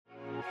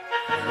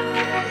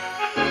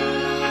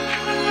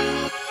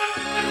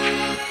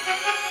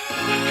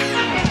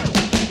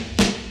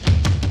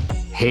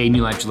Hey,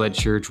 New Life Gillette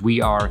Church,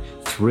 we are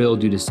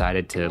thrilled you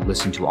decided to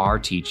listen to our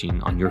teaching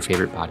on your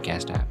favorite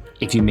podcast app.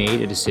 If you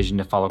made a decision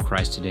to follow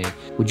Christ today,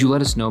 would you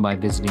let us know by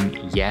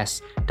visiting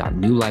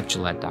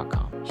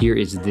yes.newlifegillette.com. Here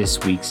is this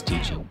week's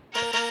teaching.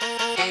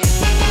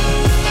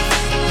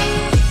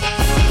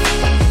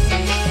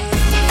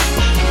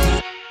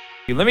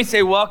 Let me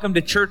say welcome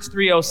to Church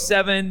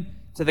 307,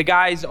 to the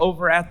guys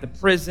over at the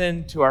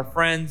prison, to our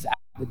friends at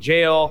the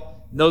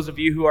jail, and those of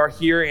you who are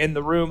here in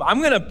the room.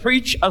 I'm going to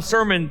preach a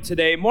sermon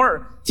today,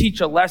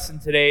 teach a lesson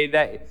today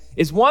that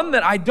is one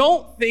that I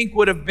don't think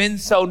would have been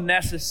so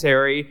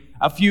necessary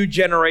a few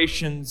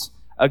generations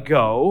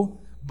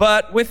ago.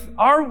 But with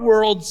our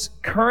world's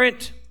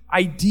current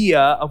idea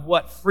of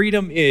what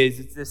freedom is,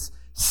 it's this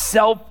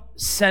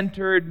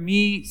self-centered,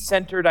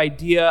 me-centered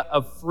idea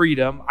of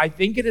freedom. I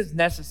think it is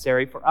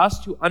necessary for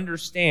us to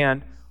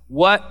understand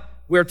what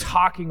we're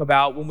talking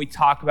about when we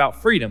talk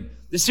about freedom.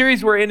 The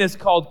series we're in is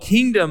called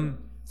Kingdom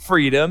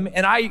Freedom,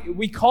 and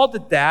we called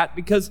it that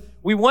because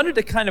we wanted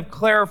to kind of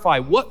clarify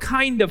what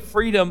kind of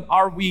freedom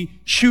are we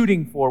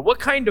shooting for? What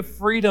kind of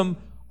freedom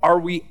are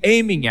we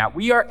aiming at?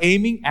 We are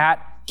aiming at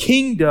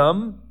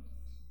kingdom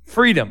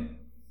freedom.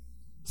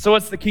 So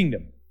what's the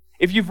kingdom?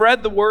 If you've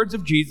read the words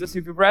of Jesus,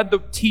 if you've read the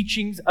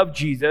teachings of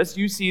Jesus,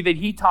 you see that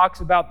he talks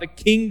about the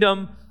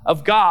kingdom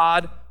of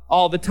God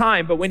all the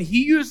time. But when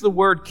he used the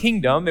word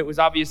kingdom, it was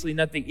obviously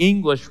not the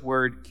English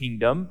word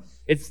kingdom.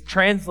 It's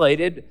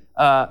translated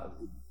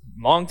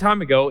long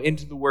time ago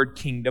into the word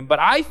kingdom. But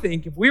I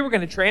think if we were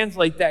going to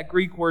translate that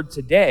Greek word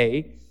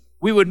today,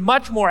 we would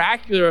much more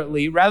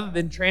accurately, rather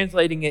than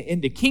translating it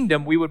into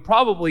kingdom, we would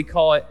probably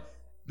call it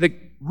the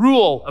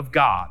rule of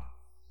God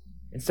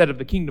instead of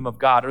the kingdom of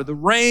God, or the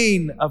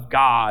reign of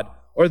God,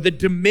 or the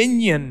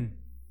dominion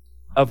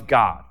of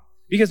God.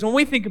 Because when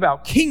we think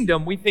about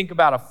kingdom, we think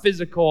about a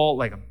physical,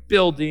 like a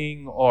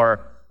building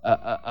or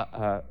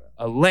a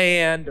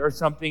land or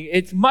something.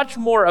 It's much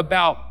more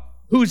about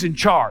who's in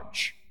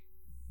charge,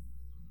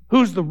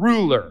 who's the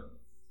ruler.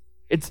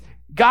 It's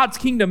God's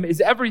kingdom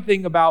is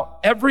everything about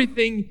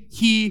everything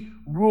he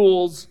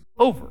rules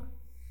over.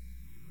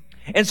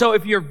 And so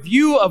if your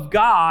view of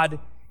God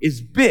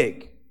is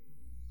big,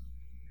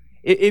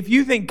 if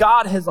you think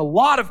God has a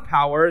lot of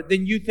power,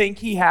 then you think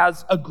he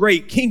has a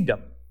great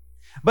kingdom.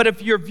 But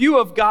if your view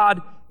of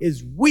God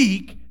is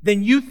weak,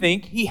 then you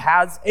think he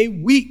has a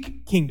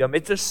weak kingdom.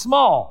 It's a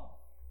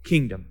small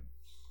kingdom.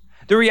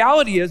 The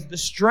reality is the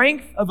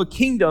strength of a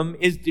kingdom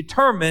is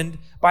determined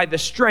by the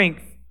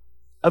strength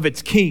of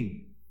its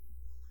king.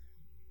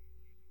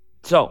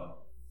 So,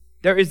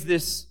 there is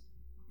this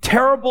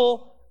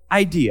terrible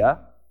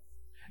idea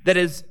that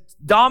has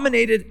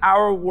dominated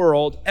our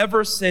world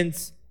ever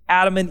since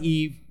Adam and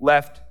Eve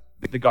left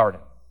the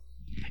garden.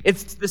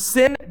 It's the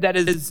sin that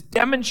has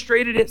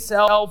demonstrated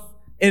itself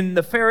in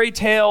the fairy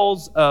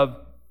tales of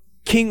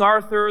King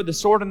Arthur, the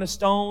Sword and the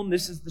Stone.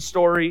 This is the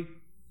story.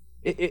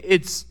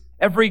 It's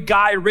every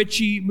Guy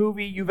Ritchie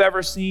movie you've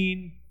ever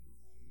seen.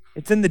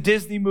 It's in the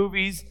Disney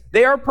movies.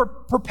 They are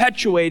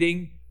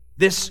perpetuating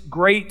this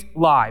great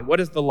lie. What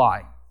is the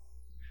lie?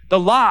 The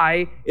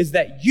lie is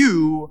that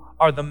you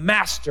are the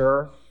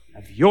master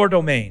of your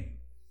domain.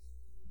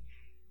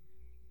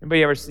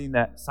 Anybody ever seen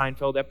that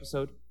Seinfeld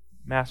episode,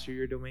 Master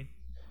Your Domain?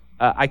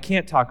 I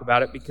can't talk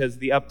about it because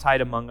the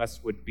uptight among us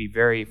would be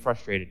very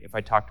frustrated if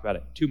I talked about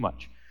it too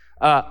much.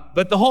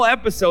 But the whole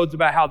episode's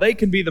about how they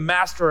can be the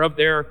master of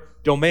their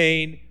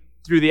domain.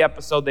 Through the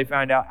episode, they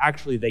found out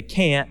actually they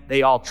can't.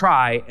 They all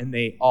try and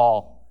they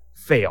all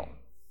fail.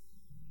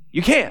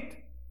 You can't.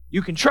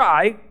 You can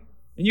try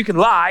and you can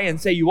lie and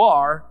say you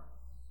are,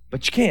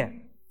 but you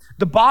can't.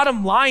 The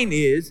bottom line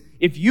is,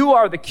 if you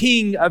are the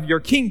king of your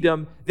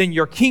kingdom, then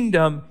your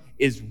kingdom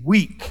is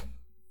weak.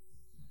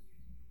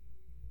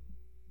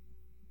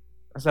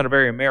 That's not a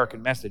very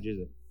American message, is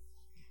it?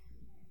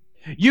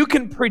 You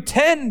can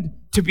pretend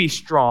to be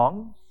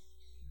strong,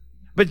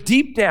 but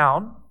deep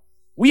down,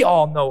 we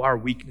all know our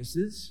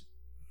weaknesses.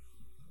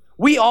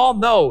 We all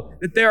know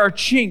that there are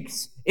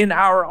chinks in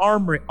our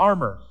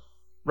armor,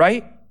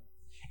 right?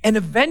 And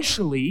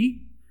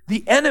eventually,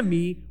 the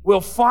enemy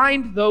will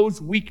find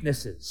those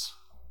weaknesses.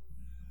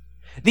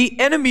 The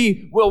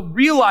enemy will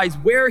realize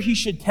where he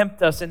should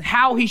tempt us and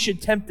how he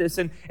should tempt us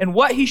and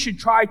what he should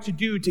try to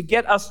do to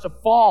get us to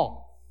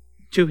fall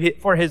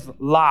for his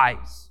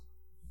lies.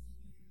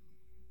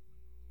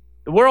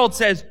 The world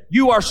says,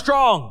 you are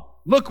strong,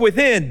 look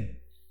within.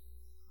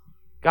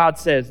 God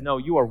says, no,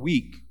 you are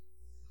weak,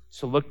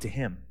 so look to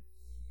him.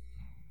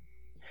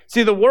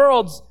 See, the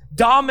world's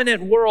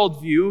dominant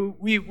worldview,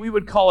 we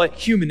would call it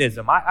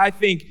humanism. I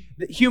think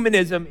that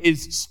humanism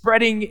is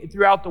spreading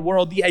throughout the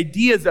world. The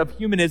ideas of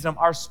humanism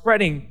are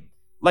spreading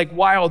like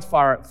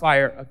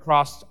wildfire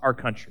across our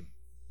country.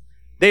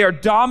 They are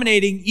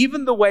dominating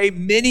even the way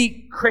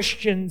many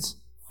Christians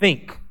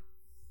think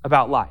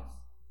about life.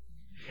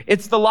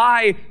 It's the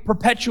lie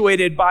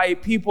perpetuated by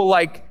people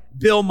like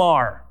Bill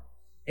Maher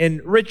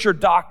and Richard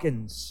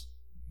Dawkins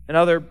and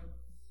other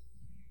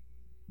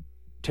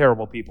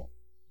terrible people.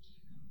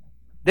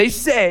 They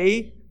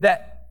say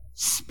that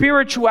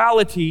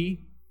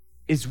spirituality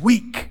is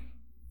weak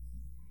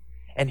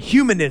and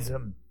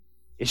humanism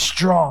is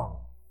strong.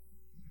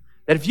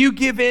 That if you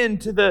give in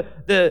to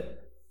the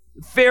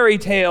fairy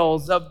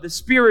tales of the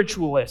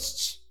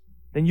spiritualists,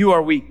 then you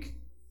are weak.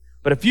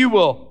 But if you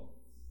will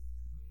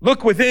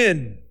look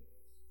within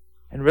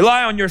and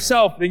rely on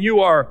yourself, then you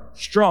are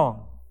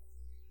strong.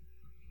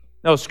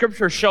 No,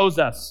 Scripture shows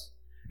us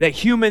that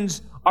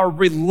humans are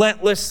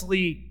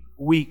relentlessly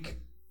weak.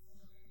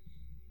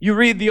 You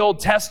read the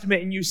Old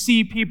Testament and you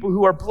see people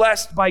who are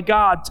blessed by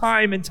God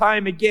time and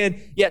time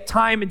again, yet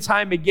time and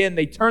time again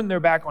they turn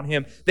their back on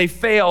Him. They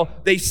fail,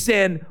 they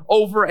sin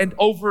over and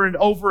over and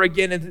over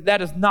again. And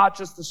that is not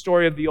just the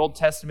story of the Old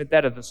Testament,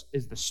 that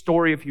is the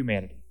story of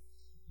humanity.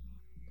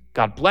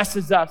 God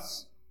blesses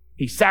us,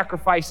 He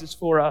sacrifices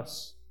for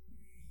us,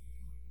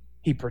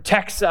 He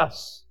protects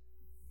us.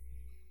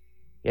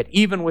 Yet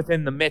even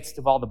within the midst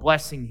of all the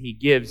blessing He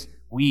gives,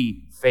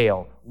 we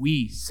fail,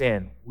 we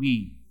sin,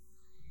 we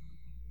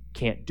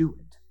can't do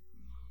it.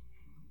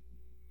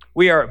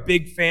 We are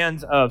big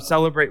fans of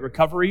Celebrate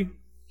Recovery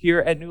here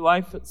at New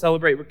Life.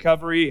 Celebrate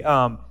Recovery.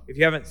 If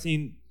you haven't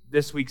seen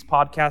this week's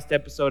podcast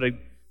episode of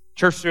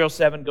Church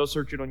 307, go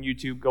search it on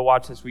YouTube. Go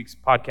watch this week's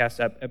podcast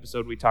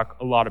episode. We talk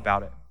a lot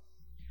about it.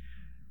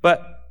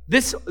 But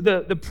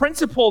the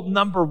principle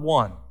number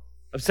one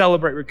of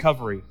Celebrate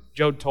Recovery,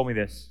 Joe told me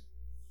this.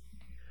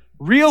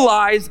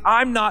 Realize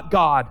I'm not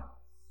God.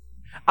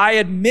 I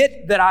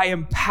admit that I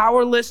am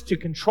powerless to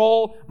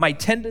control my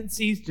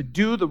tendencies to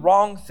do the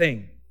wrong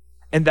thing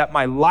and that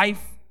my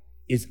life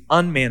is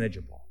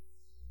unmanageable.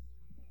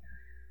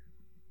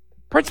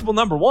 Principle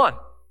number one,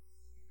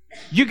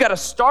 you got to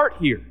start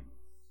here.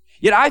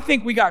 Yet I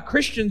think we got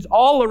Christians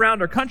all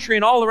around our country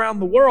and all around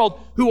the world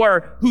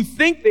who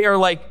think they are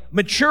like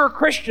mature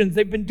Christians.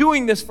 They've been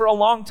doing this for a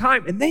long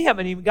time and they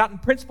haven't even gotten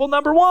principle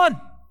number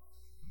one.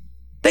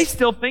 They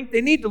still think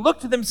they need to look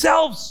to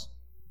themselves.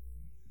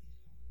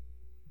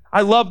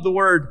 I love the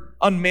word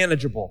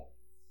unmanageable.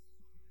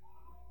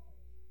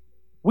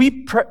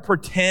 We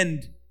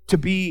pretend to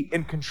be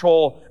in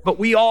control, but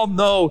we all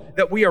know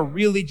that we are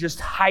really just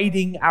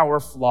hiding our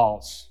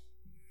flaws.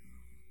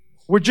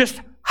 We're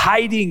just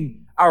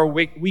hiding our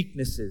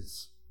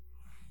weaknesses.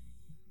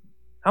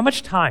 How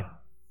much time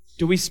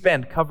do we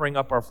spend covering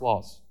up our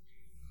flaws?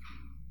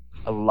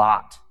 A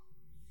lot.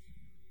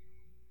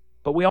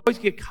 But we always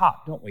get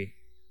caught, don't we?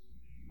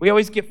 We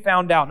always get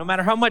found out. No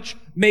matter how much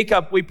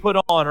makeup we put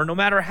on, or no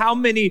matter how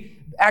many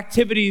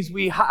activities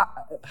we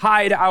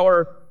hide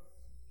our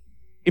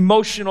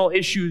emotional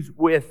issues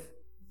with,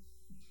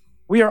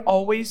 we are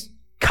always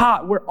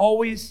caught. We're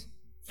always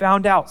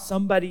found out.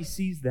 Somebody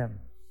sees them.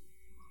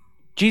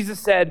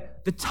 Jesus said,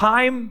 the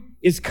time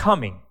is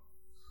coming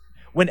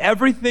when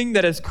everything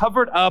that is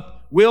covered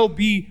up will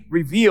be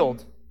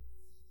revealed,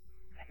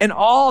 and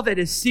all that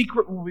is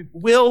secret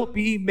will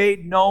be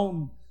made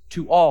known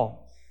to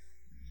all.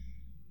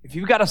 If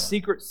you've got a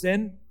secret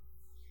sin,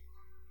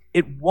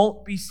 it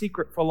won't be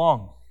secret for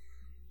long.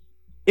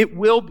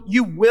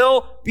 You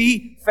will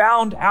be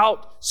found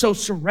out. So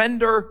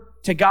surrender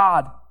to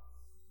God.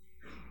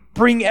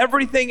 Bring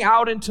everything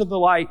out into the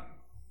light.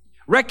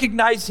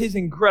 Recognize His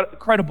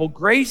incredible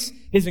grace,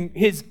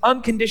 His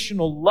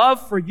unconditional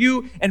love for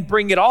you, and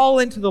bring it all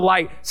into the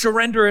light.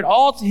 Surrender it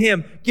all to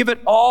Him. Give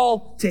it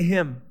all to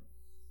Him.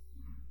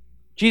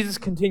 Jesus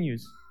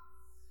continues.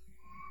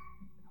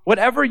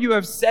 Whatever you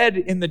have said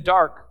in the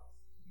dark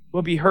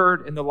will be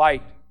heard in the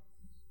light.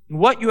 And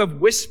what you have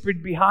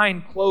whispered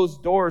behind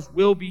closed doors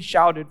will be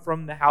shouted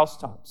from the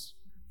housetops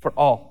for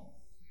all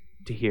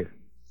to hear.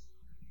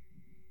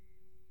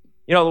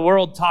 You know, the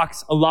world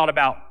talks a lot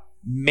about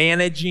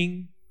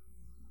managing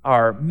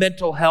our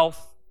mental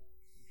health,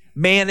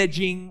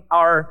 managing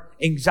our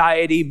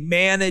anxiety,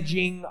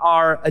 managing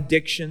our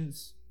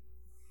addictions.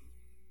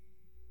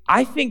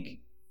 I think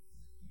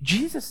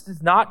Jesus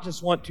does not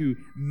just want to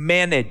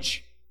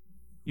manage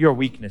your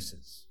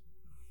weaknesses.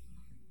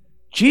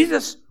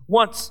 Jesus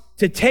wants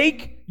to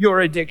take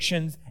your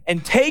addictions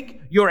and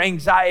take your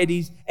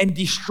anxieties and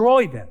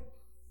destroy them,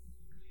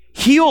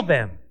 heal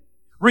them,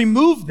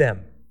 remove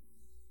them,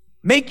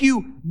 make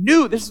you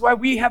new. This is why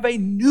we have a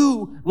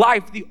new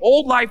life. The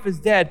old life is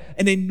dead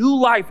and a new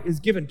life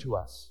is given to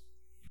us.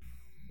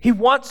 He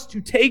wants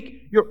to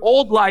take your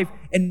old life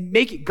and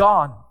make it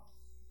gone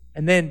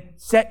and then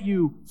set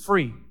you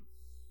free.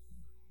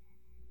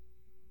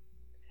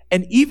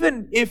 And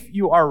even if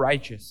you are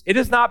righteous, it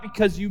is not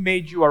because you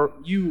made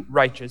you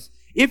righteous.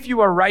 If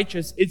you are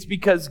righteous, it's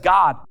because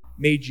God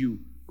made you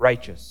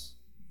righteous.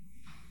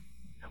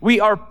 We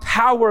are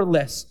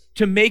powerless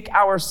to make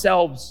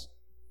ourselves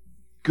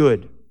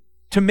good,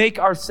 to make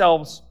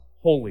ourselves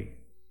holy.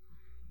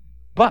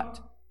 But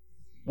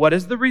what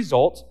is the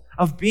result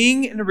of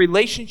being in a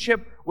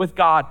relationship with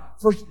God,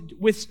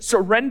 with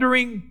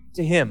surrendering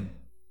to Him?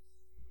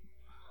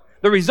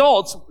 The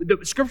results, the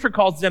Scripture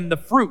calls them the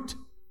fruit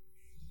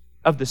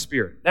of the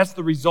Spirit. That's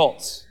the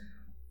results.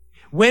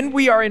 When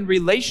we are in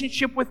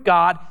relationship with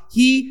God,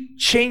 He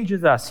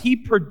changes us. He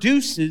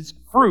produces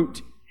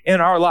fruit in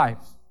our life.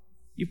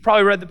 You've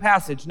probably read the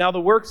passage. Now the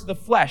works of the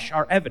flesh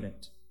are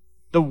evident.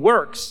 The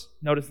works,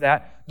 notice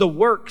that, the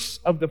works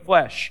of the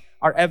flesh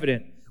are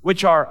evident,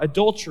 which are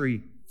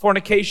adultery,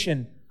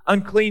 fornication,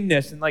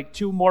 uncleanness, and like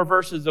 2 more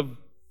verses of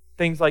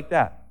things like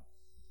that.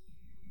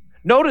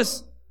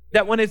 Notice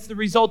that when it's the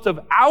result of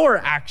our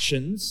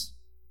actions,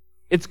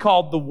 it's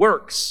called the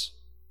works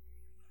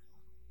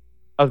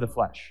of the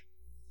flesh.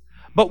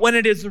 But when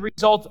it is the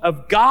result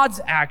of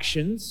God's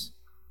actions,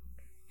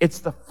 it's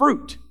the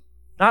fruit,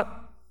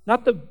 not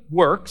the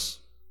works,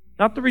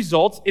 not the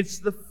results, it's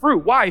the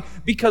fruit. Why?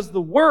 Because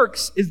the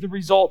works is the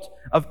result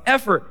of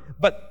effort,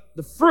 but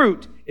the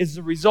fruit is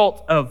the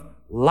result of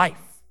life.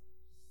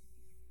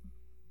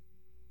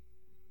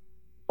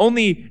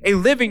 Only a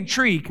living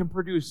tree can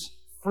produce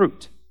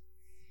fruit.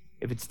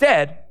 If it's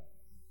dead,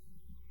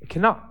 it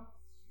cannot.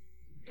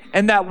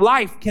 And that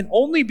life can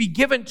only be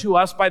given to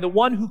us by the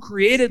one who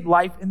created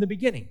life in the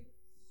beginning.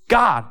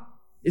 God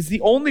is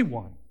the only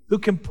one who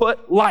can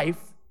put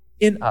life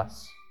in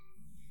us.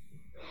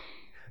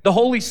 The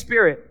Holy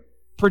Spirit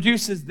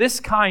produces this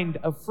kind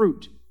of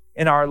fruit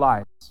in our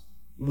lives: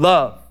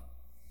 love,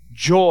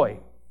 joy,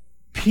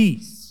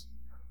 peace,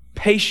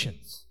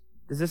 patience.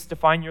 Does this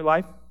define your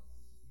life?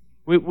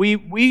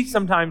 We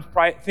sometimes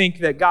think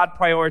that God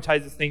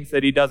prioritizes things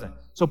that He doesn't.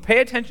 So pay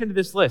attention to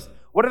this list.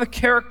 What are the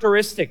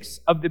characteristics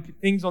of the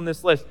things on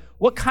this list?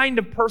 What kind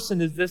of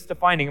person is this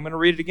defining? I'm going to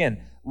read it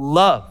again.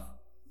 Love,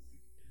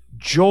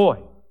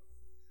 joy,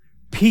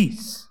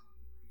 peace,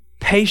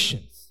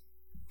 patience,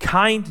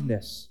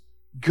 kindness,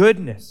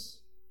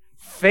 goodness,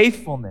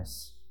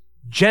 faithfulness,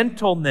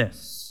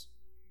 gentleness.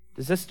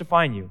 Does this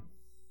define you?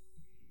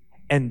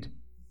 And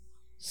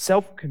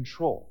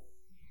self-control.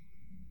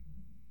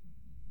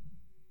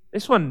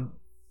 This one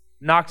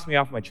knocks me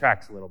off my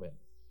tracks a little bit.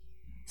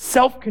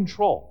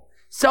 Self-control.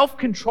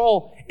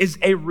 Self-control is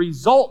a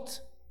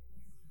result.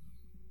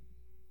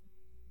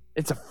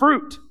 It's a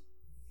fruit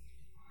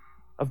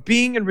of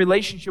being in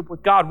relationship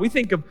with God. We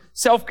think of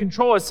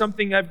self-control as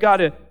something I've got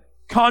to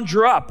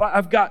conjure up.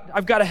 I've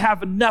got to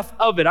have enough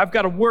of it. I've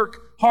got to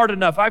work hard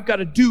enough. I've got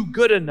to do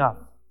good enough.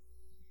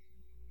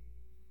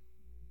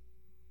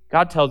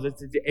 God tells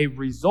us it's a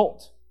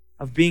result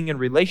of being in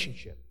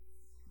relationship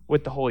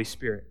with the Holy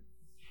Spirit.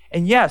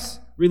 And yes,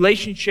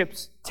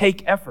 relationships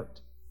take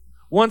effort.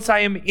 Once I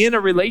am in a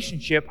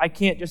relationship, I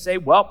can't just say,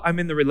 well, I'm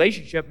in the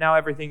relationship, now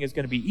everything is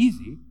going to be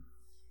easy.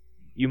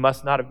 You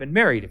must not have been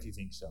married if you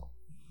think so.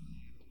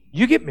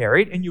 You get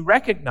married and you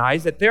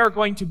recognize that there are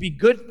going to be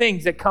good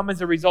things that come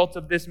as a result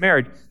of this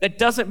marriage. That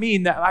doesn't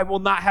mean that I will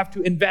not have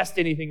to invest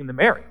anything in the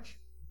marriage.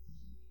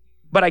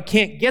 But I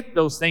can't get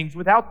those things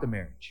without the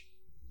marriage.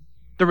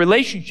 The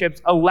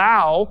relationships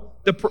allow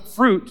the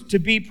fruit to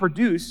be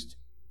produced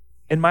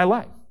in my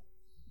life.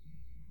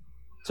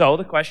 So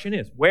the question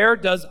is, where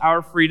does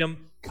our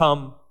freedom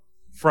come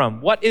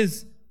from? What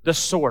is the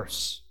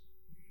source?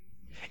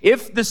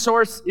 If the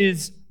source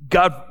is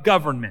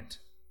government,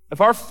 if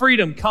our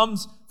freedom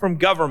comes from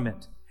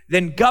government,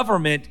 then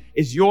government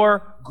is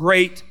your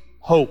great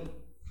hope.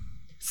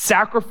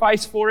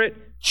 Sacrifice for it,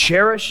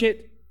 cherish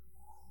it,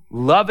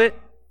 love it.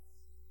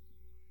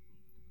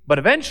 But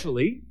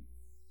eventually,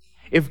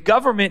 if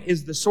government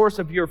is the source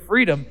of your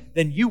freedom,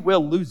 then you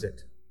will lose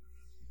it.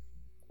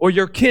 Or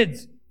your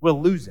kids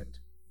will lose it.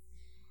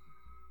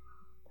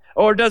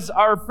 Or does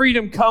our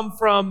freedom come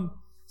from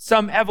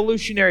some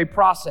evolutionary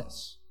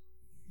process?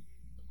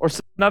 Or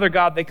another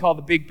God they call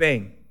the Big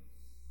Bang?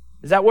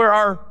 Is that where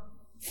our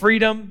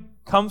freedom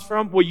comes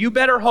from? Well, you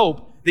better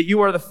hope that you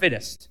are the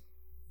fittest,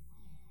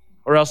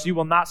 or else you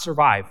will not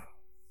survive.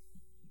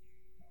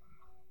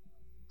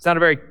 It's not a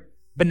very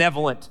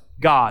benevolent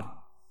God,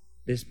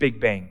 this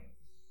Big Bang.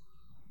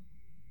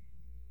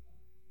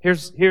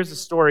 Here's a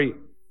story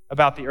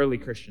about the early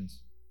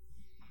Christians.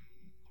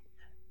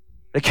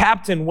 The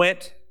captain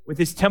went with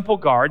his temple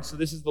guard, so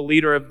this is the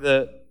leader of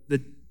the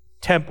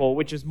temple,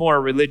 which is more a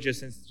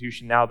religious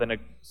institution now than a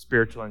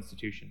spiritual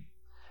institution.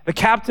 The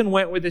captain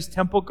went with his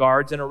temple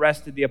guards and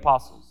arrested the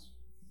apostles,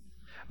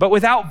 but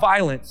without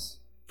violence,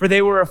 for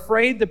they were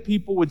afraid the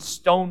people would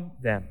stone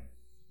them.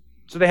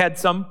 So they had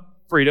some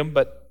freedom,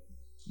 but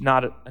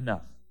not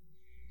enough.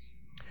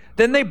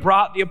 Then they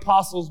brought the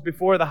apostles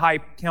before the high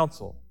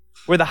council,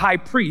 where the high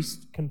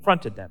priest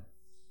confronted them.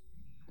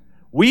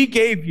 We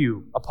gave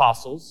you,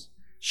 apostles,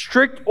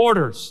 strict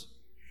orders,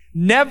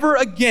 never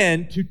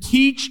again to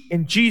teach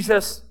in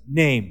Jesus'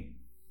 name,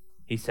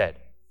 he said.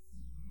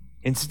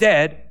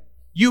 Instead,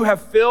 you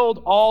have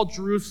filled all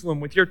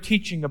Jerusalem with your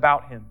teaching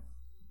about him,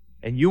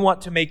 and you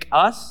want to make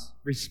us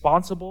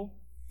responsible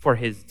for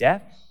his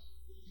death?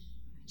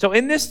 So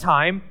in this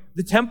time,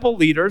 the temple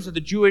leaders, or the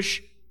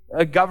Jewish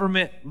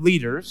government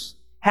leaders,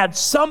 had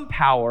some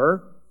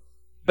power,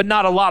 but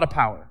not a lot of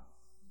power.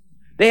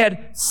 They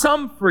had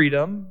some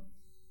freedom,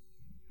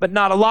 but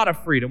not a lot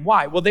of freedom.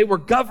 Why? Well, they were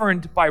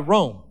governed by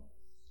Rome.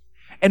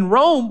 And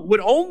Rome would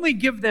only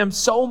give them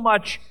so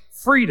much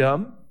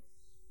freedom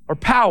or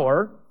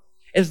power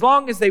as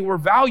long as they were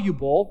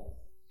valuable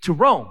to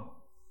Rome.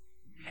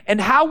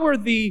 And how were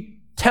the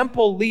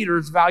temple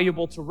leaders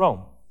valuable to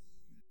Rome?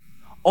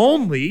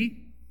 Only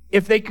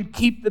if they could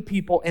keep the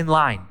people in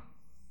line.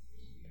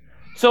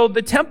 So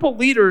the temple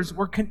leaders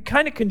were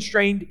kind of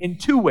constrained in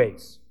two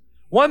ways.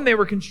 One, they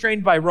were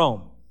constrained by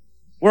Rome.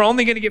 We're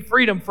only going to get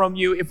freedom from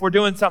you if we're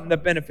doing something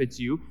that benefits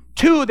you.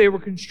 Two, they were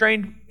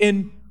constrained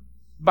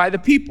by the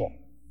people.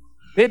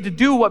 They had to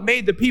do what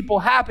made the people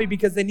happy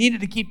because they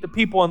needed to keep the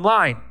people in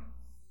line.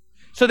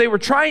 So they were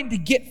trying to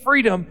get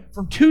freedom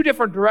from two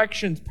different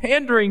directions,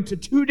 pandering to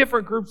two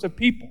different groups of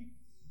people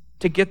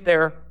to get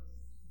their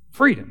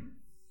freedom.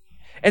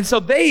 And so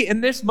they,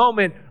 in this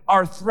moment,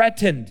 are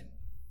threatened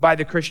by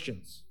the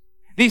Christians.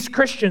 These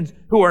Christians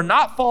who are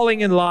not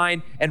falling in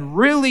line and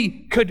really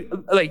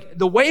could, like,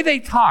 the way they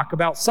talk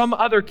about some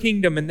other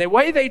kingdom and the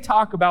way they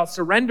talk about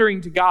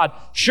surrendering to God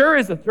sure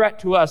is a threat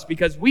to us,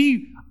 because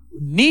we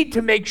need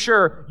to make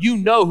sure you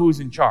know who's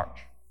in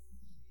charge.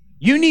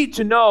 You need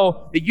to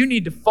know that you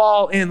need to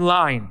fall in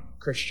line,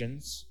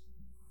 Christians.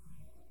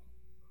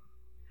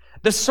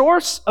 The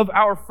source of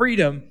our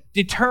freedom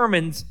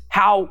determines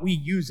how we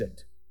use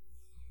it.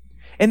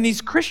 And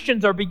these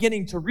Christians are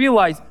beginning to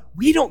realize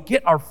we don't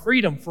get our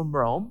freedom from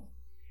Rome.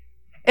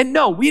 And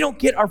no, we don't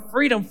get our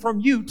freedom from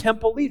you,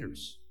 temple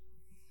leaders.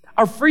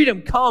 Our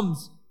freedom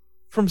comes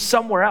from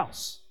somewhere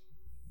else.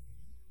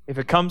 If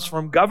it comes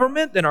from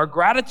government, then our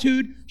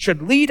gratitude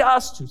should lead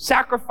us to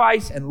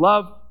sacrifice and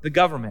love the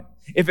government.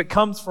 If it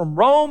comes from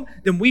Rome,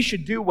 then we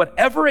should do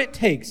whatever it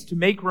takes to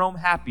make Rome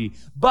happy.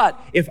 But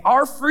if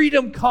our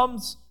freedom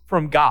comes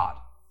from God,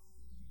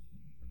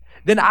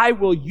 then I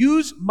will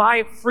use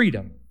my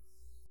freedom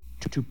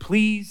to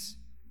please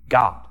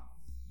God.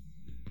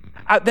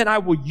 Then I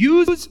will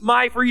use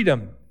my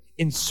freedom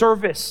in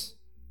service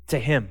to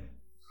Him.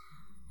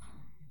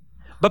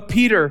 But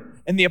Peter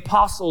and the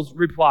apostles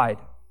replied,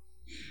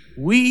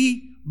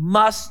 we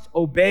must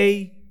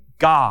obey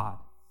God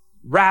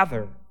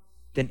rather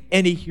than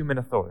any human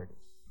authority.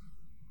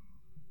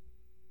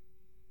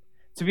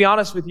 To be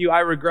honest with you, I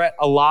regret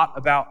a lot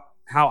about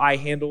how I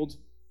handled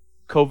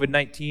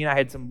COVID-19. I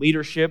had some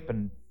leadership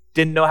and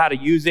didn't know how to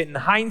use it. In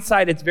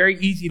hindsight, it's very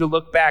easy to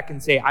look back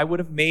and say, I would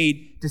have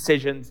made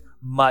decisions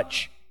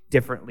much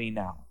differently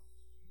now.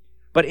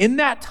 But in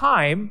that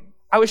time,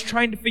 I was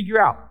trying to figure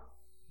out,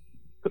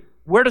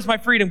 where does my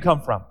freedom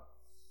come from?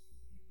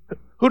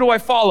 Who do I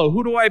follow?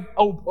 Who do I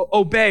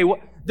obey?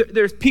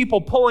 There's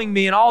people pulling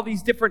me in all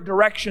these different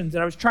directions,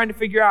 and I was trying to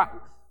figure out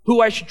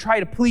who I should try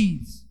to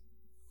please.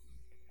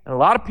 And a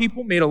lot of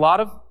people made a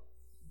lot of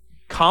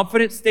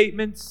confident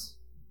statements,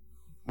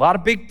 a lot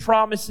of big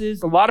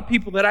promises, a lot of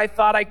people that I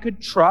thought I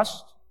could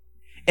trust,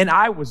 and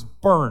I was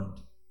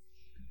burned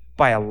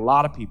by a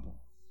lot of people.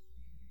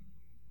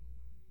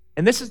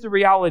 And this is the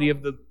reality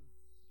of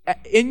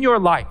in your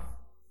life.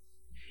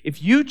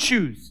 If you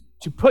choose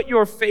to put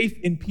your faith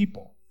in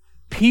people,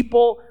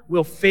 people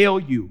will fail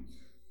you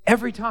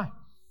every time.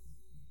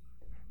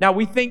 Now,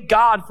 we thank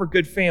God for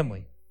good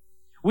family.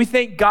 We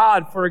thank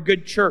God for a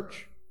good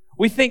church.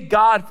 We thank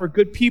God for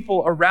good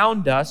people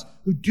around us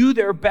who do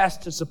their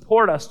best to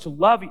support us, to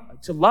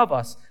love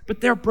us, but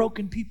they're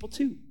broken people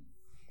too.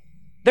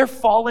 They're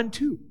fallen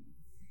too.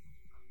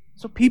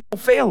 So people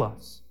fail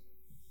us.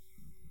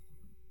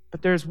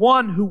 But there's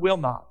one who will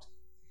not.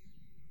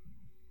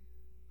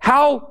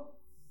 How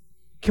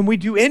can we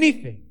do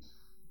anything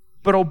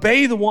but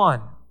obey the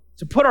one,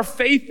 to put our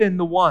faith in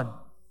the one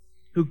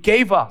who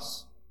gave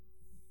us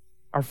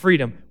our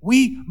freedom?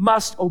 We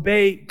must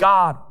obey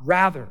God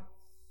rather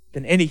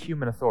than any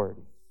human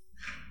authority.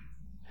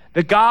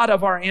 The God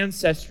of our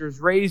ancestors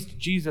raised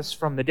Jesus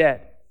from the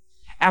dead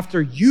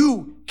after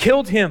you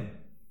killed him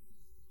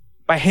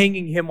by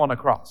hanging him on a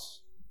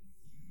cross.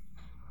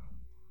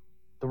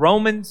 The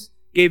Romans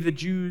gave the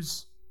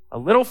Jews a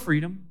little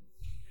freedom.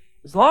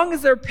 As long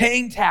as they're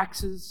paying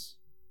taxes,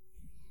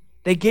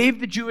 they gave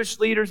the Jewish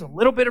leaders a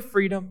little bit of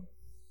freedom.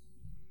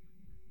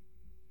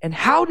 And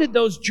how did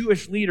those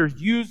Jewish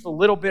leaders use the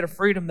little bit of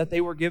freedom that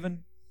they were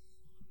given?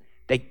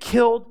 They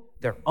killed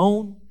their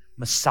own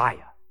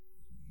Messiah.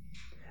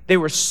 They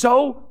were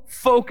so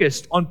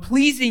focused on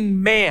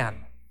pleasing man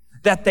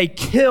that they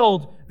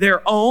killed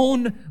their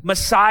own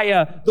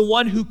Messiah, the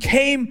one who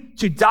came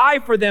to die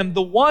for them,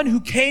 the one who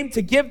came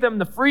to give them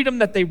the freedom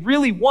that they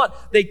really want.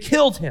 They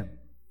killed him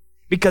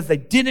because they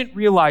didn't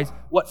realize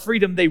what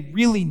freedom they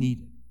really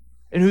needed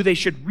and who they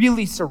should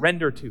really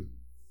surrender to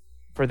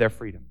for their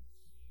freedom.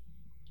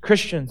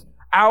 Christians,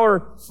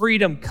 our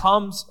freedom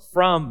comes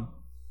from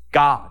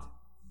God.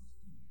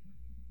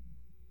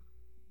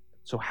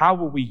 So how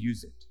will we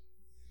use it?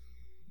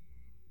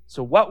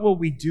 So what will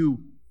we do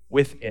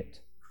with it?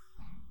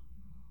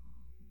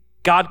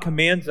 God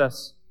commands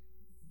us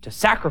to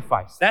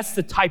sacrifice. That's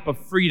the type of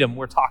freedom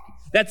we're talking.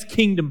 That's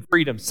kingdom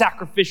freedom,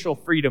 sacrificial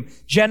freedom,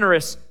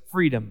 generous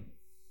freedom.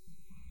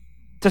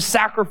 To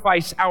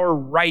sacrifice our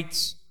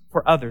rights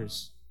for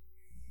others.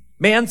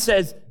 Man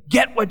says,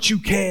 get what you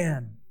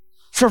can.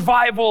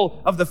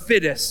 Survival of the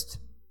fittest.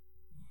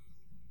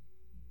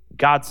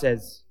 God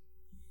says,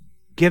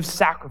 give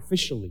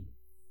sacrificially.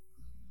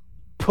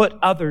 Put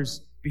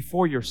others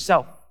before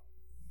yourself.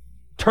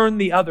 turn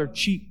the other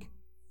cheek.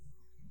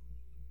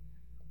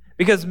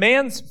 Because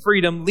man's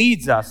freedom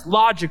leads us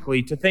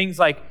logically to things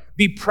like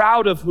be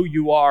proud of who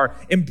you are,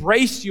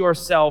 embrace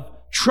yourself,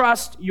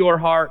 trust your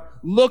heart,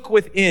 look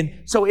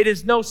within. So it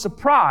is no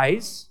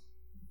surprise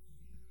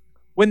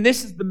when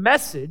this is the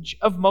message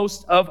of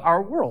most of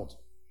our world.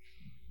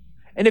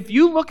 And if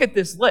you look at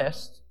this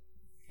list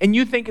and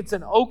you think it's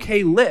an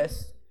okay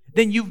list,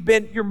 then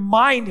your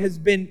mind has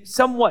been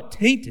somewhat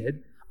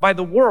tainted by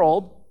the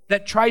world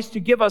that tries to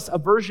give us a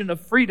version of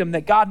freedom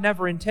that God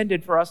never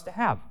intended for us to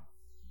have.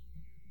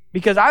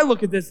 Because I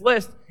look at this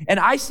list and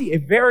I see a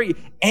very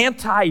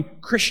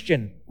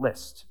anti-Christian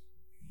list.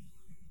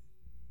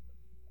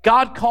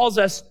 God calls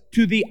us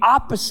to the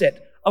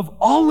opposite of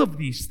all of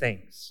these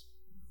things.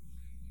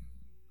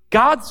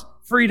 God's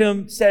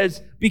freedom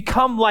says,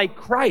 become like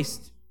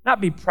Christ,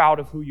 not be proud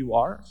of who you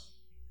are.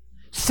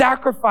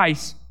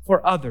 Sacrifice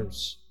for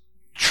others.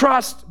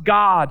 Trust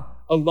God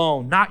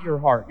alone, not your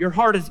heart. Your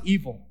heart is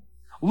evil.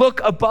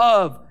 Look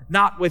above,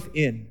 not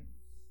within.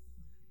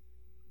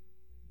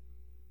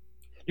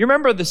 You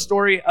remember the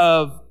story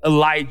of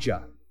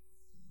Elijah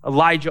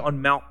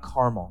on Mount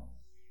Carmel.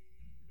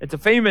 It's a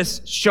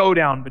famous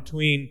showdown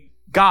between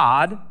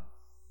God,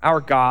 our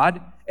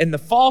God, and the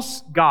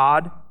false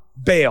god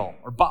Baal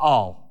or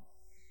Baal.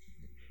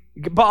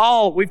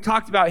 Baal, we've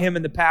talked about him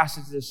in the past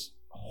as this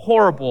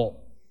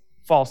horrible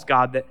false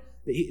god that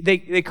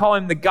they call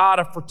him the god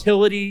of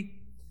fertility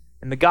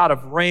and the god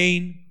of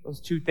rain. Those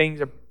two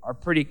things are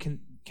pretty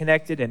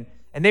connected,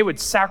 and they would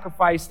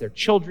sacrifice their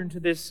children to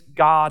this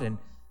god, and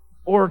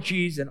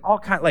orgies and all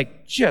kind,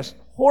 like just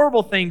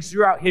horrible things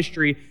throughout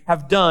history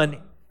have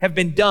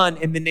been done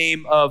in the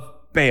name of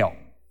Baal.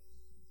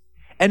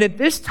 And at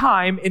this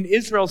time in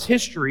Israel's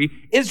history,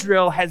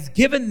 Israel has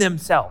given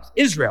themselves,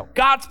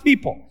 God's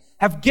people,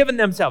 have given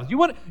themselves. You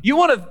want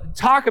to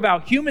talk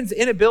about humans'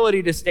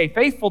 inability to stay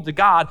faithful to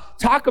God,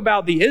 talk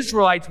about the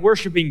Israelites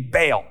worshiping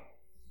Baal.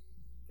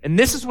 And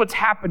this is what's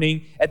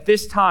happening at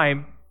this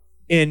time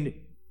in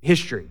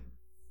history.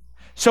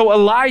 So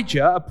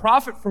Elijah, a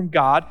prophet from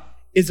God,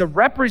 is a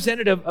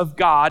representative of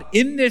God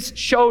in this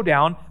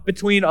showdown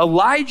between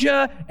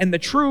Elijah and the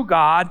true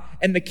God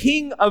and the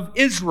king of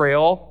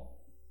Israel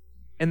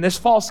and this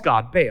false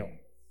god, Baal.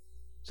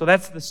 So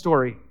that's the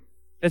story.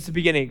 That's the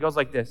beginning. It goes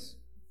like this.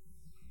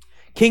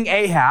 King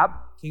Ahab,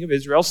 king of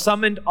Israel,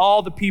 summoned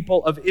all the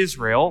people of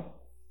Israel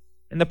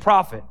and the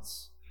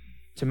prophets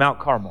to Mount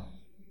Carmel.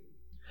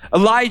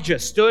 Elijah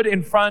stood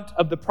in front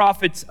of the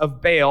prophets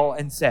of Baal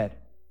and said,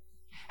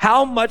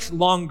 "How much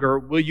longer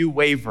will you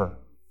waver,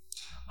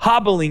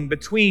 hobbling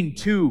between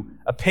two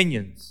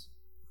opinions?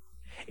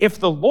 If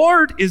the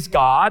Lord is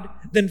God,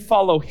 then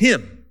follow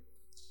him.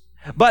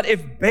 But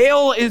if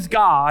Baal is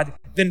God,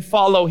 then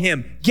follow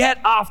him."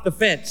 Get off the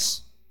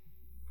fence.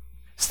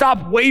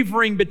 Stop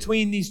wavering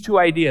between these two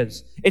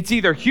ideas. It's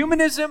either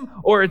humanism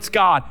or it's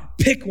God.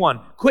 Pick one.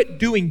 Quit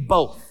doing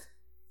both.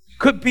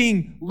 Quit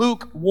being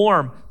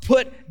lukewarm.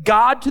 Put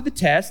God to the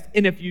test,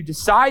 and if you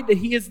decide that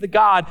he is the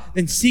God,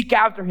 then seek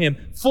after him.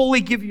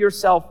 Fully give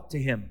yourself to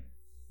him.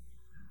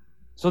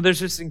 So there's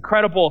this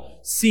incredible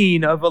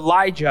scene of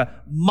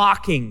Elijah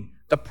mocking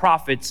the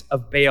prophets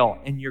of Baal,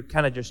 and you're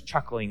kind of just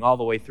chuckling all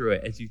the way through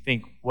it as you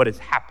think, what is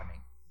happening?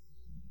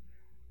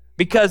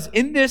 Because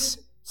in this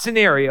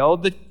scenario,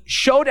 the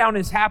showdown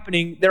is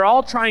happening. They're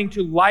all trying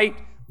to light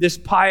this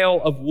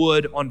pile of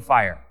wood on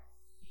fire.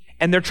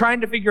 And they're trying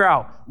to figure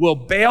out, will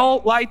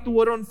Baal light the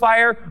wood on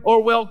fire,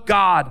 or will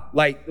God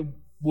light the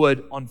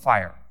wood on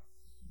fire?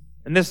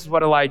 And this is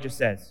what Elijah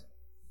says.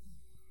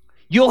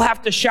 "You'll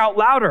have to shout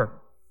louder,"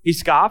 he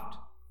scoffed.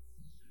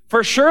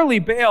 "For surely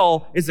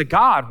Baal is a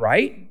god,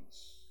 right?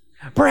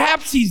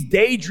 Perhaps he's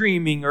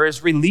daydreaming or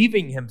is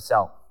relieving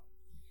himself.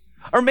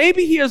 Or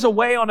maybe he is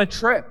away on a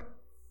trip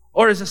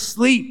or is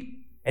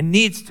asleep and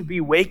needs to be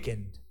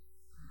wakened."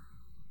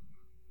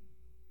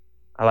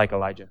 I like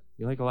Elijah.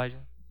 You like Elijah?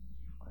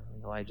 I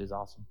think Elijah's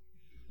awesome.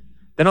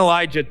 Then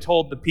Elijah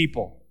told the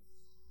people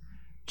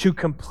to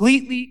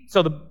completely,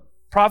 so the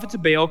prophets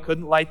of Baal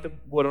couldn't light the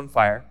wood on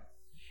fire.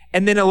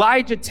 And then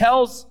Elijah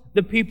tells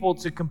the people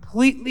to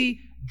completely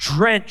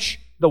drench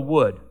the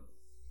wood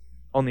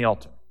on the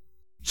altar.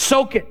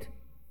 Soak it.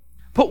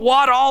 Put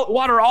water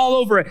all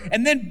over it,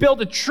 and then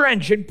build a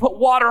trench and put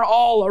water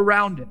all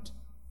around it.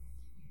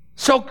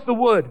 Soak the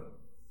wood.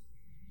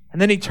 And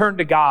then he turned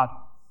to God,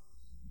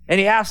 and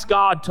he asked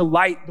God to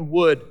light the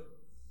wood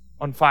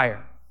on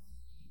fire.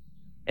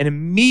 And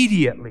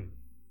immediately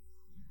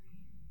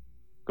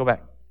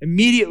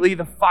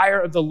the fire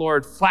of the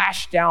Lord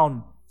flashed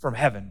down from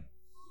heaven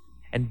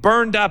and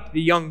burned up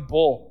the young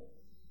bull,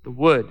 the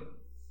wood,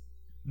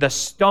 the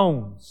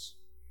stones,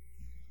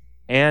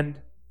 and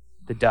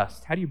the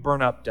dust. How do you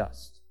burn up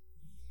dust?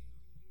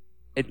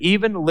 It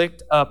even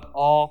licked up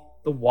all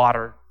the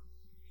water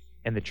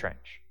in the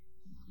trench.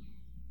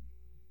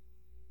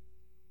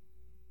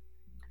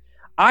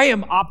 I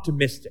am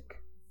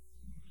optimistic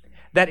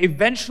that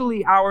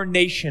eventually our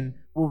nation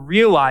will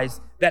realize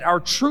that our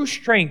true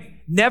strength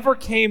never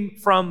came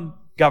from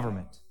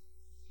government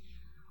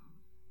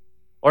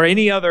or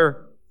any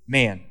other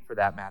man for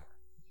that matter.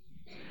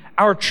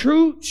 Our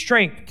true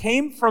strength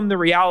came from the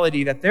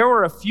reality that there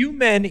were a few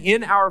men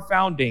in our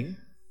founding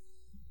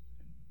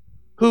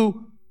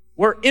who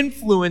were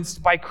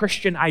influenced by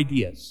Christian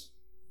ideas.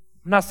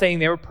 I'm not saying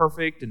they were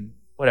perfect and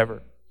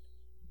whatever.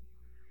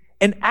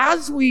 And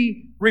as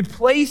we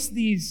replace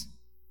these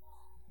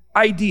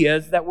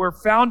ideas that were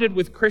founded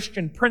with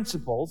Christian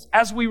principles,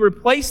 as we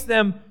replace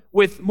them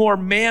with more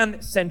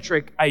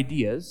man-centric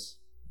ideas,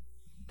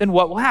 then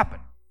what will happen?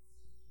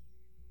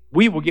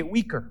 We will get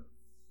weaker.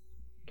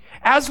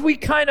 As we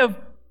kind of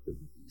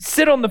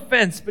sit on the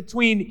fence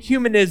between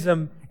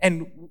humanism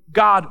and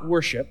God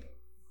worship,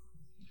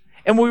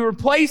 and we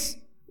replace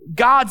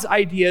God's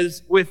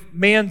ideas with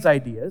man's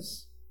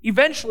ideas,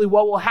 eventually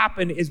what will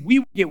happen is we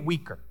will get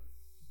weaker.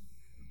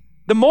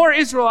 The more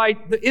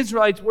the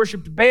Israelites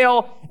worshiped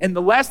Baal and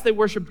the less they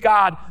worshiped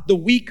God, the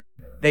weaker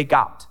they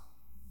got.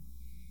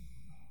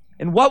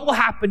 And what will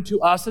happen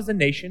to us as a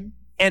nation,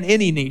 and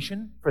any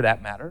nation for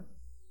that matter,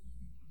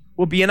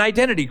 will be an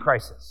identity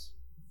crisis.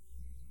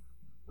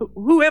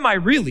 Who am I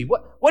really?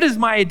 What is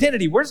my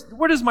identity?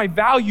 Where does my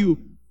value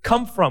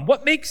come from?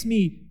 What makes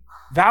me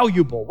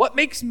valuable? What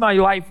makes my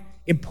life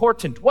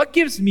important? What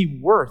gives me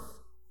worth?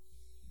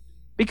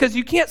 Because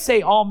you can't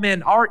say all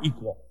men are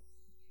equal.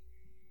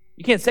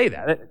 You can't say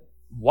that.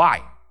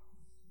 Why?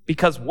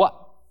 Because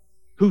what?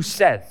 Who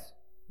says?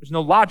 There's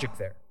no logic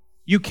there.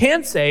 You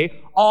can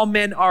say all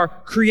men are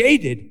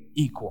created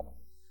equal.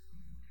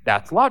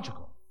 That's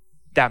logical.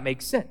 That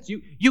makes sense.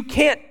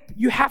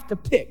 You have to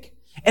pick.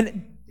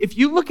 And if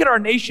you look at our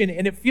nation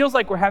and it feels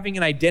like we're having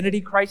an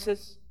identity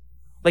crisis,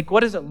 like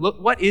what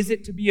is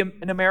it to be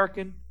an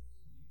American?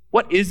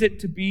 What is it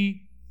to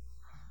be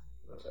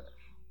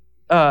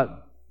a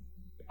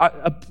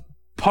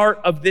part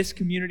of this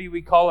community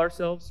we call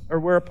ourselves, or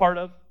we're a part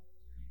of?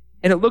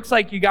 And it looks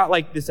like you got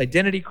like this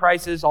identity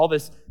crisis, all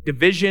this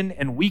division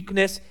and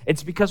weakness.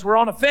 It's because we're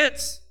on a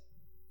fence.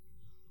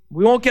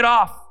 We won't get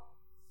off.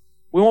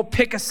 We won't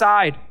pick a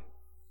side.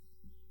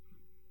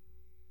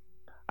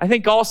 I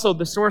think also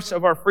the source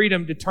of our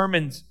freedom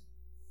determines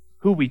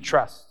who we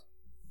trust.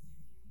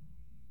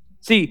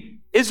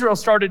 See, Israel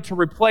started to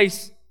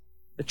replace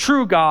the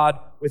true God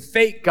with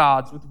fake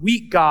gods, with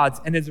weak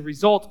gods, and as a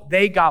result,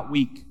 they got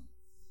weak.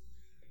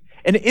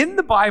 And in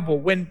the Bible,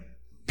 when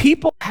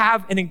people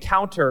have an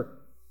encounter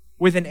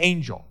with an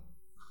angel,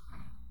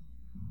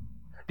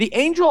 the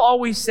angel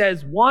always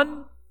says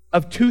one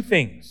of two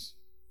things.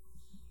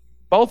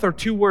 Both are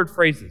two-word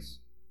phrases.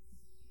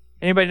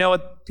 Anybody know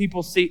what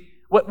people see?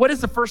 What is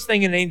the first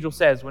thing an angel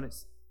says when it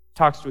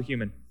talks to a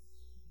human?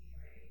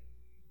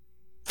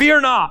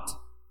 Fear not.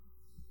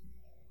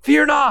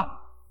 Fear not.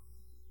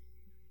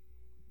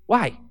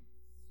 Why?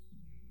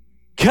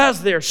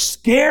 Because they're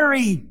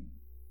scary.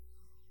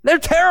 They're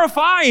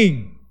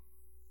terrifying.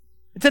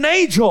 It's an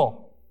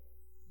angel.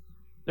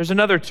 There's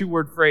another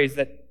two-word phrase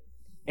that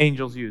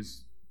angels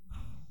use.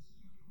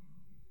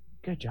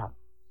 Good job.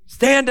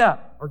 Stand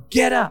up or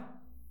get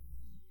up.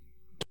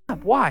 Get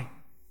up. Why?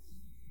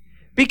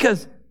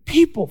 Because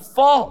people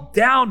fall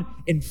down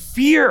in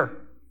fear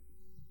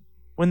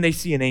when they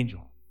see an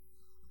angel.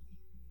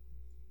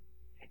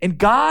 And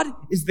God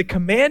is the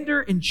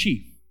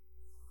commander-in-chief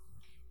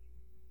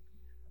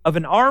of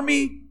an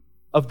army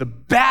of the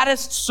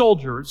baddest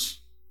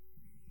soldiers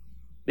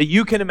that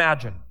you can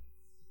imagine.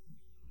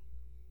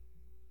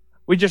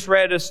 We just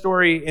read a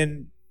story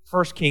in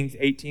 1 Kings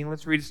 18.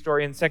 Let's read a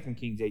story in 2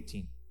 Kings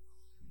 18.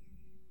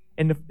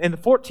 In the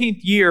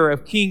 14th year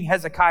of King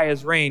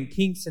Hezekiah's reign,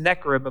 King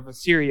Sennacherib of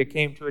Assyria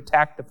came to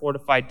attack the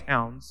fortified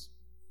towns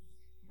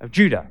of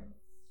Judah.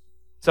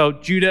 So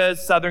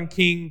Judah's southern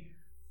king,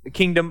 the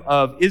kingdom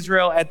of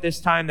Israel at this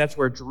time, that's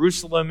where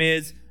Jerusalem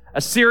is.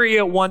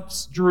 Assyria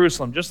wants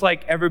Jerusalem, just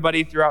like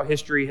everybody throughout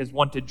history has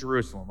wanted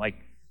Jerusalem. Like,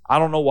 I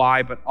don't know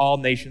why, but all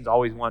nations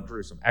always want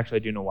Jerusalem. Actually, I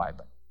do know why,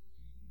 but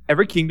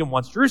every kingdom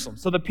wants Jerusalem.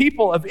 So the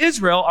people of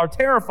Israel are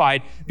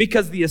terrified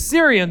because the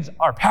Assyrians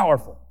are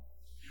powerful.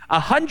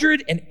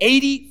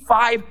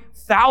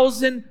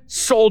 185,000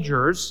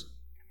 soldiers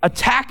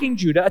attacking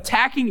Judah,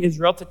 attacking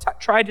Israel to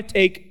try to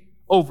take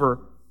over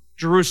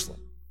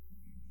Jerusalem.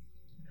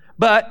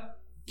 But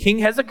King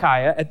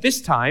Hezekiah at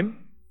this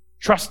time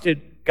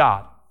trusted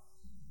God.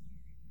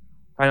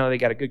 Finally, they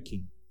got a good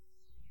king.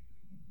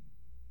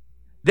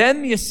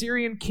 Then the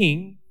Assyrian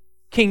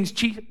king's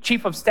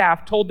chief of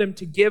staff, told them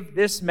to give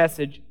this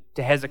message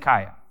to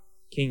Hezekiah,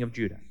 king of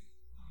Judah.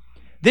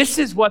 This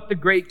is what the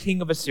great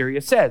king of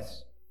Assyria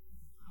says.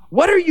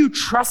 What are you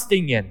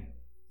trusting in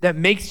that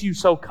makes you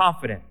so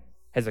confident,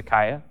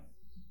 Hezekiah?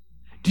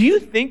 Do you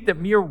think that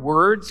mere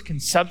words can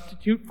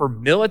substitute for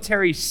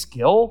military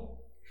skill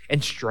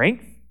and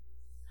strength?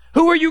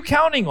 Who are you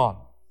counting on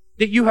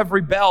that you have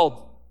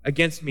rebelled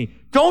against me?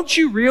 Don't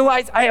you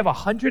realize I have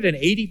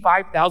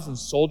 185,000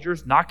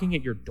 soldiers knocking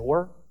at your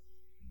door?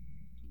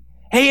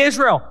 Hey,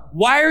 Israel,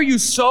 why are you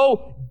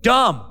so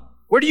dumb?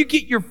 Where do you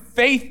get your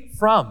faith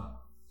from?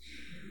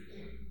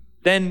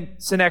 Then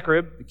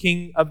Sennacherib, the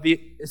king of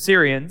the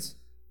Assyrians,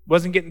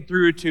 wasn't getting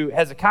through to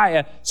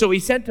Hezekiah, so he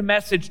sent a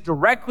message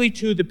directly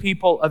to the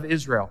people of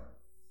Israel.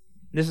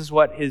 This is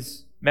what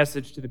his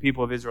message to the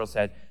people of Israel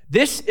said.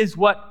 This is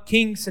what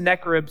King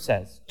Sennacherib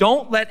says.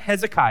 Don't let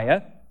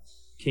Hezekiah,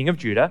 king of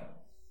Judah,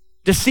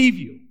 deceive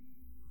you.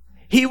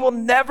 He will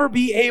never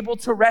be able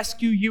to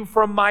rescue you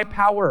from my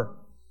power.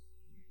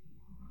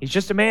 He's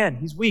just a man.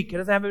 He's weak. He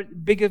doesn't have a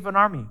big of an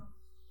army.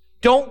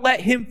 Don't let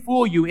him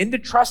fool you into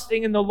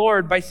trusting in the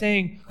Lord by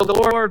saying, the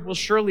Lord will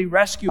surely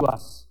rescue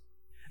us.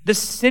 The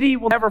city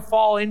will never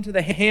fall into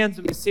the hands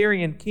of the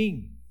Assyrian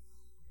king.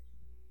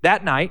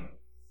 That night,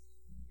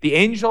 the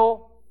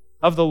angel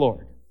of the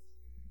Lord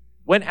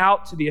went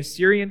out to the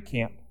Assyrian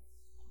camp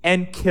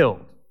and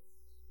killed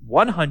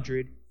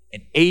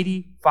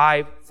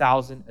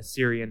 185,000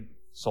 Assyrian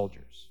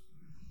soldiers.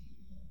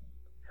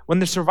 When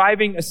the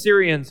surviving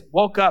Assyrians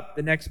woke up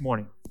the next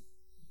morning,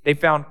 they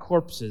found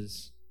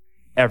corpses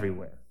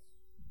everywhere.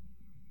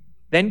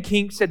 Then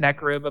King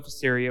Sennacherib of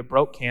Assyria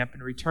broke camp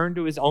and returned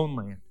to his own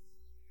land.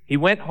 He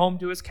went home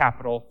to his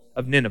capital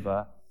of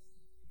Nineveh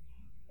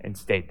and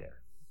stayed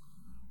there.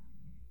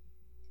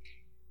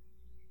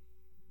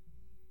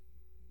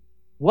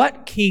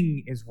 What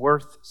king is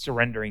worth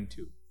surrendering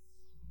to?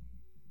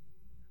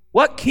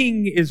 What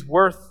king is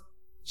worth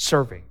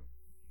serving?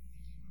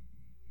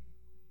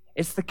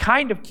 It's the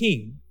kind of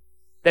king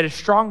that is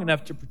strong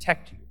enough to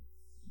protect you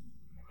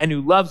and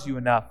who loves you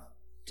enough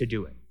to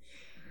do it.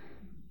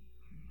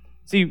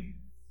 See,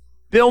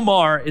 Bill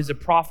Maher is a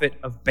prophet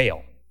of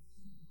Baal.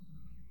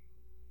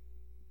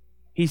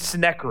 He's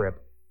Sennacherib.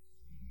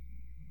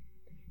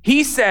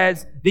 He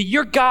says that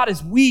your God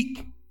is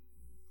weak.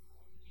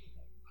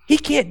 He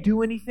can't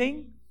do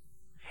anything.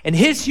 And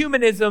his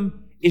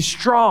humanism is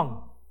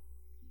strong.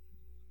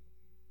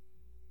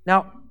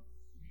 Now,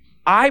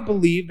 I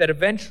believe that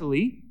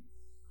eventually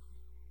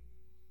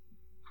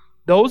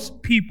those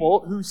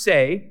people who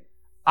say,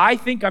 I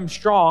think I'm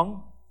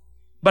strong,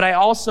 but I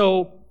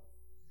also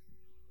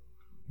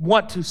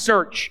want to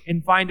search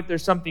and find if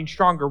there's something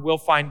stronger, will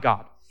find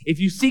God. If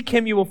you seek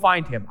him, you will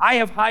find him. I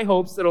have high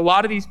hopes that a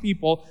lot of these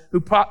people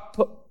who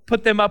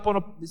put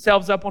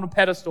themselves up on a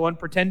pedestal and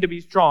pretend to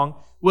be strong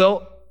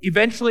will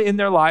eventually in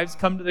their lives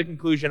come to the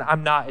conclusion,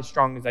 I'm not as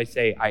strong as I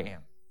say I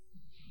am.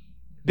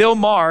 Bill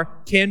Maher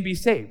can be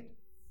saved,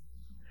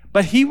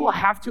 but he will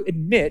have to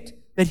admit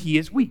that he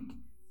is weak.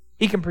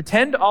 He can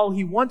pretend all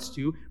he wants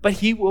to, but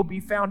he will be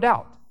found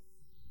out.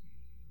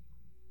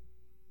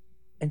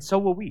 And so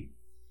will we.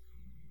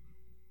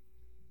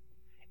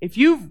 If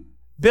you've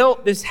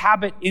built this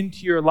habit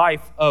into your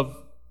life of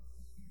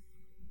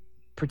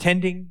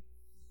pretending,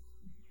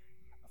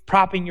 of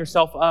propping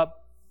yourself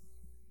up,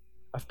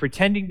 of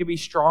pretending to be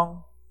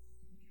strong,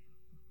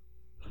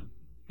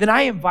 then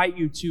I invite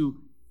you to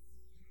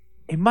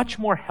a much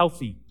more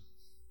healthy,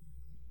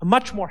 a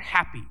much more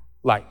happy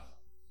life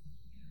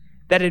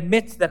that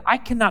admits that I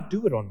cannot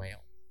do it on my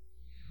own.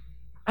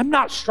 I'm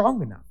not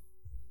strong enough.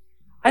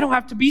 I don't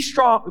have to be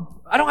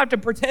strong. I don't have to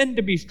pretend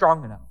to be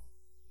strong enough.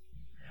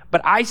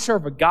 But I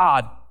serve a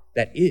God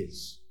that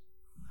is.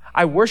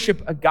 I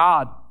worship a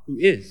God who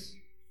is.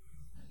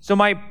 So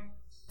my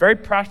very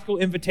practical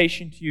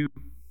invitation to you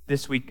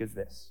this week is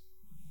this.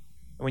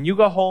 When you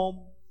go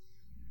home,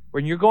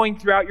 when you're going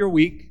throughout your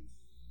week,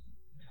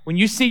 when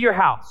you see your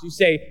house, you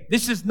say,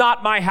 this is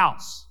not my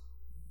house.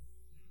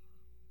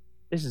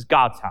 This is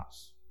God's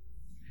house.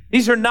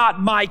 These are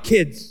not my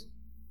kids.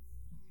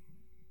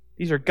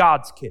 These are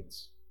God's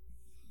kids.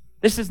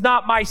 This is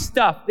not my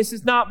stuff. This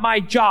is not my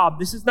job.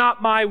 This is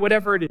not my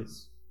whatever it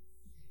is.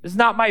 This is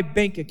not my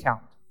bank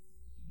account.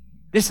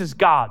 This is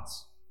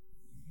God's.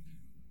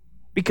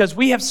 Because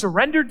we have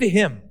surrendered to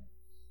him.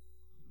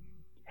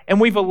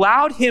 And we've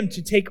allowed him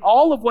to take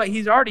all of what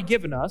he's already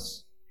given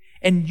us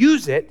and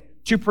use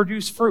it to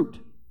produce fruit.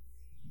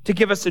 To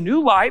give us a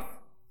new life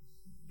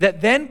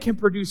that then can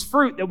produce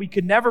fruit that we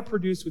could never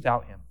produce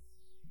without him.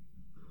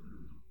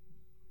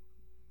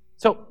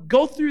 So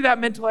go through that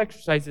mental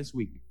exercise this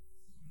week.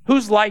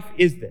 Whose life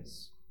is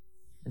this?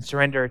 And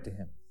surrender it to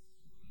him.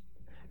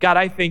 God,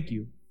 I thank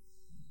you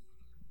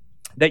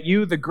that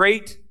you, the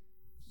great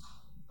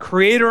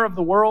creator of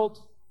the world,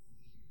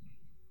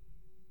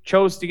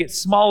 chose to get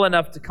small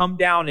enough to come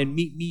down and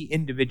meet me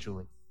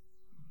individually.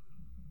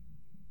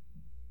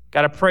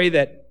 God, I pray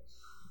that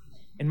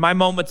in my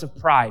moments of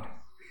pride,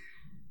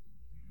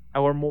 I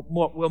will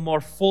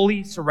more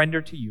fully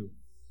surrender to you.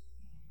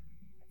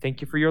 Thank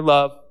you for your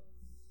love,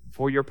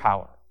 for your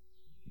power.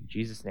 In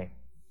Jesus' name,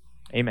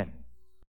 amen.